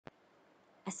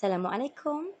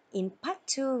Assalamualaikum. In part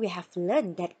 2, we have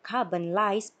learned that carbon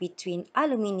lies between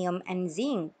aluminium and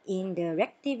zinc in the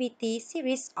reactivity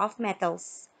series of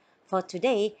metals. For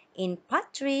today, in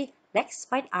part 3, let's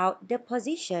find out the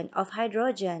position of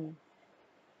hydrogen.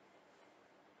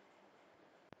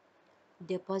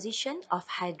 The position of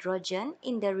hydrogen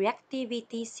in the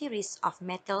reactivity series of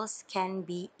metals can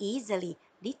be easily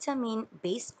determined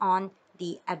based on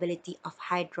the ability of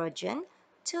hydrogen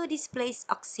to displace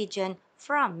oxygen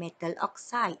from metal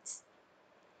oxides.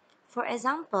 For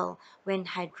example, when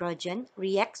hydrogen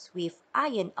reacts with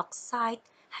iron oxide,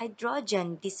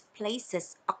 hydrogen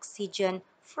displaces oxygen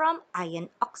from iron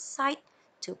oxide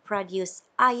to produce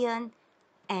iron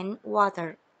and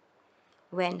water.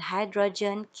 When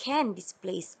hydrogen can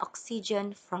displace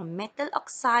oxygen from metal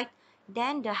oxide,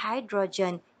 then the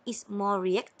hydrogen is more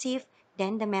reactive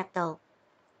than the metal.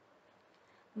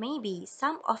 Maybe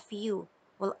some of you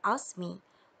will ask me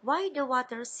why the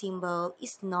water symbol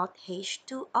is not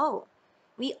H2O.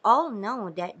 We all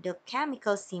know that the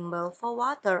chemical symbol for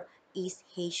water is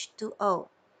H2O.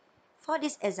 For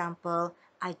this example,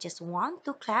 I just want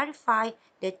to clarify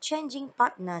the changing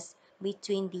partners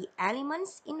between the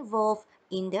elements involved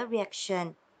in the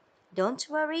reaction. Don't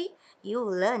worry, you'll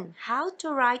learn how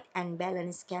to write and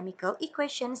balance chemical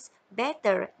equations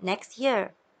better next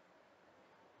year.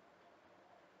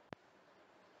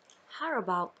 How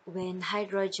about when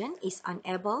hydrogen is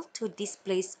unable to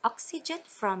displace oxygen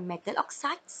from metal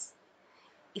oxides?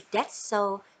 If that's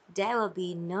so, there will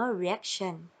be no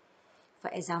reaction.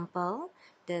 For example,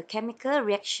 the chemical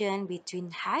reaction between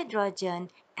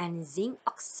hydrogen and zinc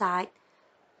oxide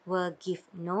will give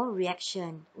no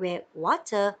reaction where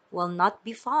water will not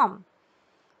be formed.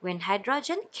 When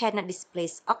hydrogen cannot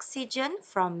displace oxygen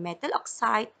from metal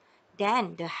oxide,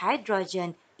 then the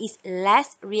hydrogen is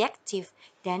less reactive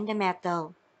than the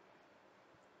metal.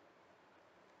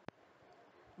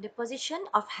 The position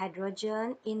of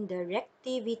hydrogen in the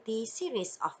reactivity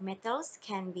series of metals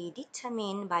can be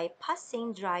determined by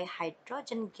passing dry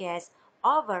hydrogen gas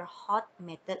over hot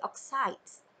metal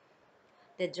oxides.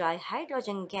 The dry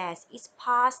hydrogen gas is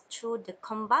passed through the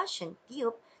combustion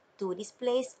tube to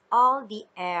displace all the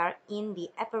air in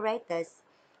the apparatus.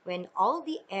 When all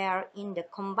the air in the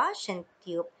combustion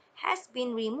tube has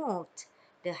been removed,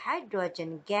 the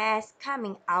hydrogen gas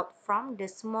coming out from the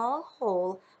small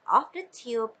hole of the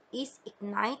tube is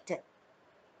ignited.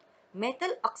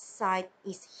 Metal oxide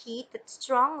is heated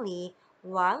strongly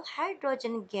while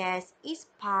hydrogen gas is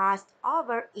passed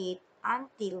over it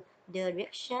until the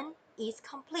reaction is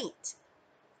complete.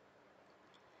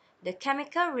 The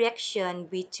chemical reaction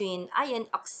between iron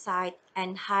oxide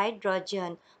and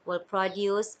hydrogen will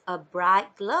produce a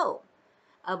bright glow.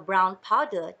 A brown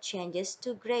powder changes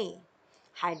to gray.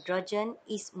 Hydrogen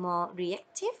is more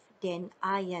reactive than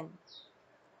iron.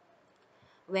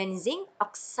 When zinc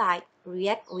oxide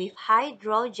reacts with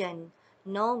hydrogen,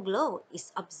 no glow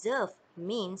is observed,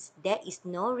 means there is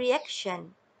no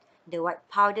reaction. The white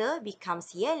powder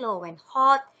becomes yellow when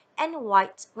hot and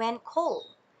white when cold.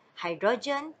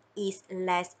 Hydrogen is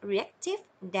less reactive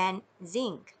than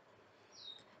zinc.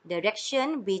 The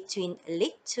reaction between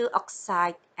lead-2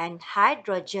 oxide and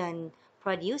hydrogen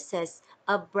produces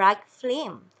a bright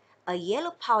flame. A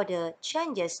yellow powder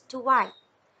changes to white.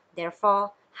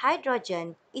 Therefore,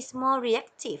 hydrogen is more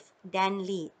reactive than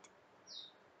lead.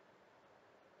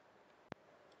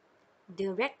 The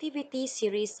reactivity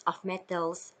series of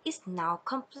metals is now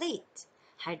complete.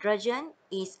 Hydrogen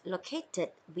is located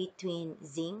between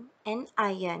zinc and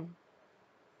iron.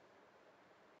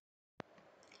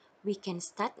 We can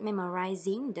start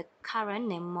memorizing the current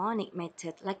mnemonic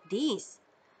method like this.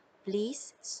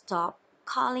 Please stop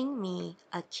calling me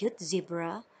a cute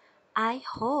zebra. I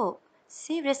hope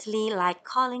seriously like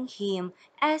calling him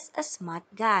as a smart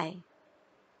guy.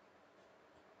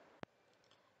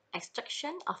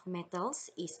 Extraction of metals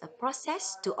is a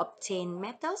process to obtain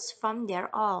metals from their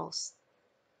ores.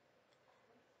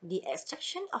 The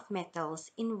extraction of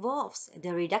metals involves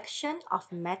the reduction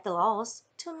of metal ores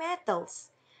to metals.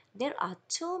 There are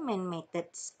two main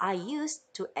methods are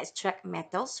used to extract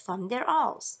metals from their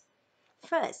ores.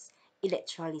 First,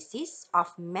 electrolysis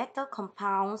of metal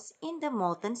compounds in the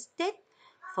molten state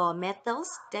for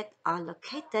metals that are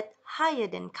located higher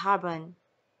than carbon.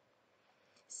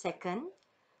 Second,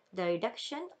 the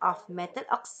reduction of metal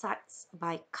oxides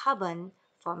by carbon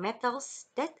for metals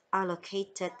that are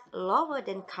located lower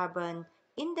than carbon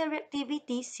in the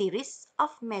reactivity series of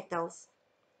metals.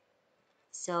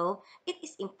 So, it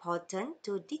is important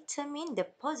to determine the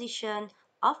position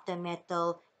of the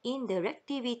metal in the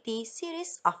reactivity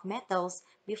series of metals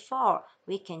before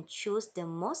we can choose the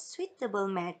most suitable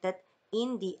method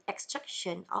in the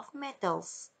extraction of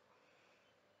metals.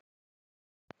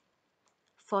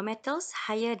 For metals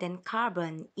higher than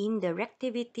carbon in the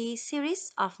reactivity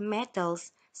series of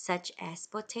metals such as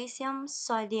potassium,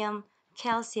 sodium,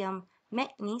 calcium,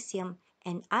 magnesium,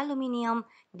 and aluminium,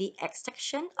 the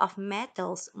extraction of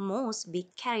metals must be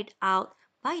carried out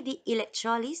by the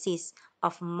electrolysis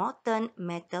of molten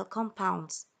metal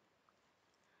compounds.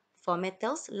 For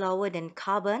metals lower than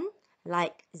carbon,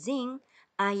 like zinc,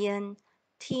 iron,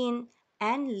 tin,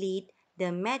 and lead,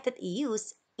 the method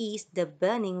used is the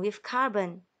burning with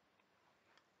carbon.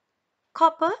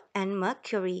 Copper and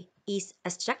mercury is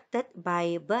extracted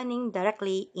by burning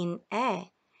directly in air.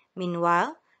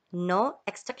 Meanwhile, no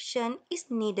extraction is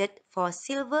needed for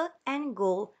silver and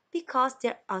gold because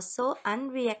they are so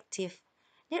unreactive.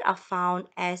 They are found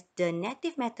as the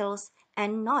native metals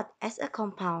and not as a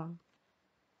compound.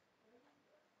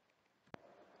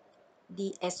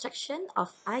 The extraction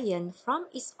of iron from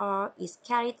its ore is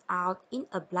carried out in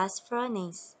a blast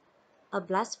furnace. A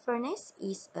blast furnace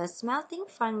is a smelting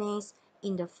furnace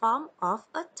in the form of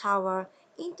a tower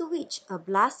into which a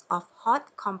blast of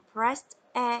hot compressed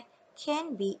air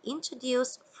can be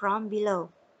introduced from below.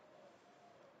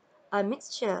 A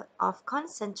mixture of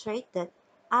concentrated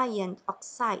iron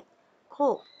oxide,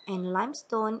 coke, and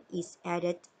limestone is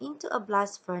added into a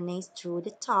blast furnace through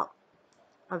the top.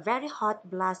 A very hot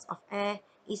blast of air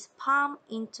is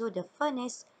pumped into the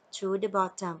furnace through the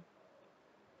bottom.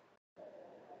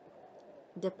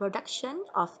 The production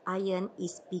of iron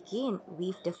is begin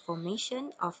with the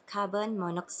formation of carbon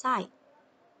monoxide.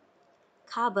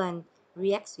 Carbon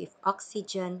reacts with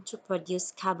oxygen to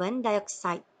produce carbon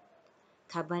dioxide.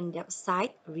 Carbon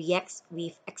dioxide reacts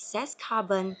with excess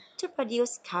carbon to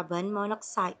produce carbon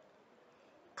monoxide.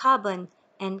 Carbon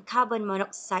and carbon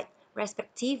monoxide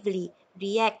respectively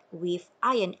react with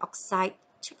iron oxide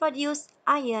to produce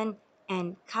iron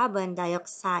and carbon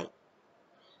dioxide.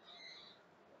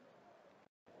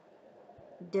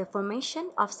 The formation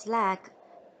of slag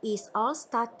is all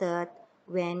started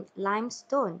when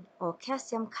limestone or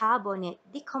calcium carbonate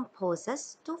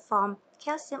decomposes to form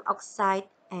calcium oxide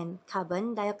and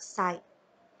carbon dioxide.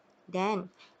 Then,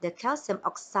 the calcium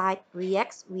oxide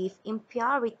reacts with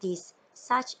impurities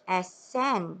such as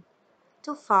sand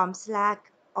to form slag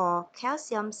or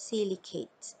calcium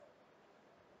silicate.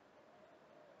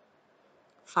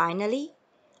 Finally,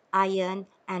 iron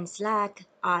and slag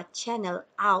are channeled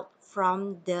out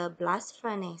from the blast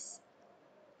furnace.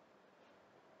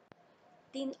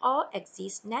 Tin ore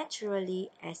exists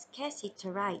naturally as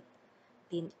cassiterite.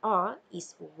 Tin ore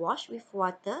is washed with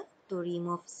water to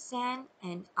remove sand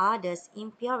and other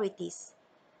impurities.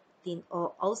 Tin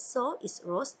ore also is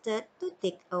roasted to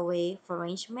take away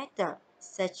foreign matter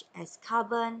such as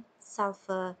carbon,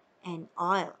 sulfur, and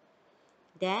oil.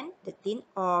 Then the tin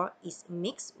ore is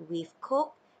mixed with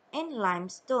coke and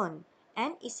limestone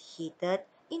and is heated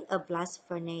in a blast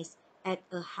furnace at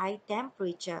a high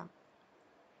temperature.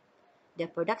 The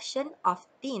production of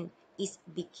tin is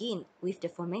begin with the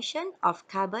formation of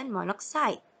carbon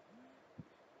monoxide.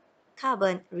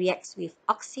 Carbon reacts with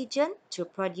oxygen to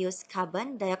produce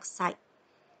carbon dioxide.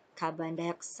 Carbon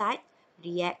dioxide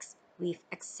reacts with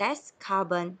excess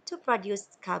carbon to produce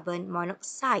carbon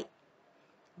monoxide.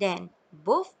 Then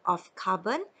both of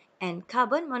carbon and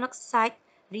carbon monoxide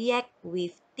react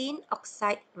with tin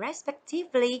oxide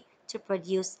respectively to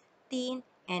produce tin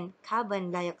and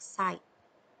carbon dioxide.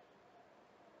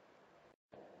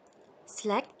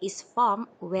 Slag is formed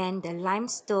when the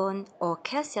limestone or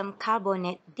calcium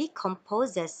carbonate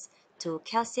decomposes to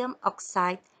calcium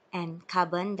oxide and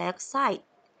carbon dioxide.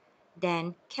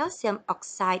 Then calcium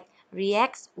oxide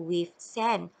reacts with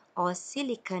sand or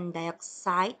silicon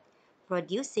dioxide,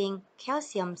 producing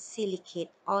calcium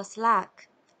silicate or slag.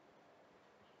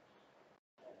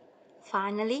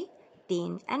 Finally,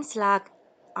 tin and slag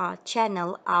are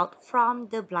channeled out from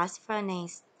the blast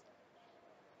furnace.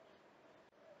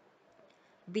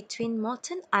 Between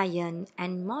molten iron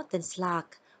and molten slag,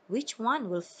 which one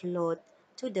will float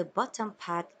to the bottom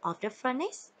part of the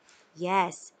furnace?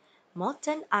 Yes,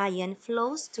 molten iron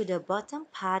flows to the bottom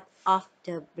part of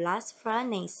the blast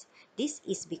furnace. This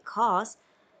is because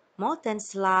molten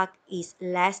slag is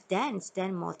less dense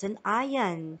than molten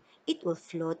iron. It will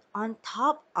float on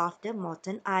top of the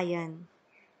molten iron.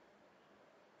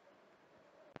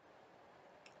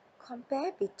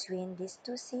 Compare between these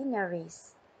two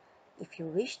scenarios. If you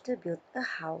wish to build a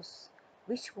house,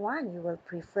 which one you will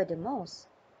prefer the most?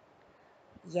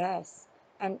 Yes,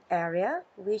 an area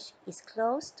which is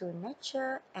close to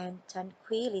nature and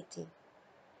tranquility.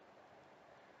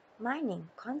 Mining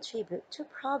contributes to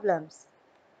problems: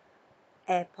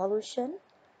 air pollution,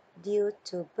 due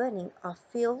to burning of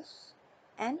fuels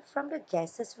and from the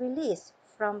gases released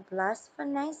from blast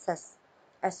furnaces,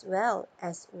 as well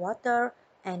as water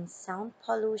and sound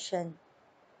pollution.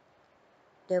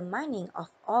 The mining of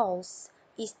ores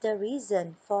is the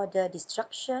reason for the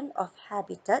destruction of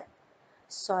habitat,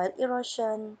 soil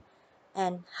erosion,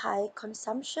 and high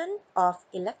consumption of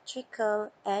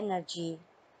electrical energy.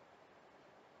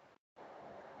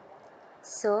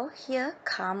 So here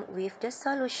come with the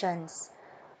solutions.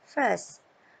 First,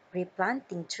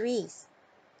 replanting trees.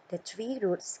 The tree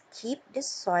roots keep the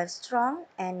soil strong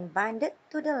and binded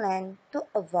to the land to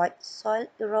avoid soil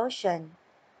erosion.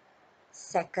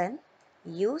 Second,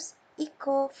 use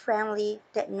eco-friendly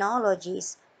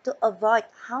technologies to avoid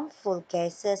harmful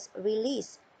gases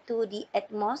released to the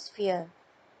atmosphere.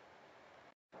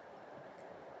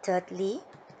 Thirdly,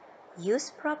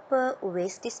 use proper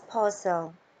waste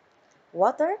disposal.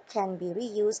 Water can be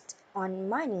reused on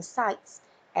mining sites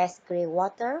as grey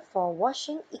water for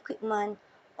washing equipment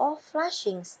or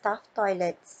flushing staff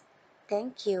toilets.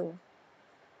 Thank you.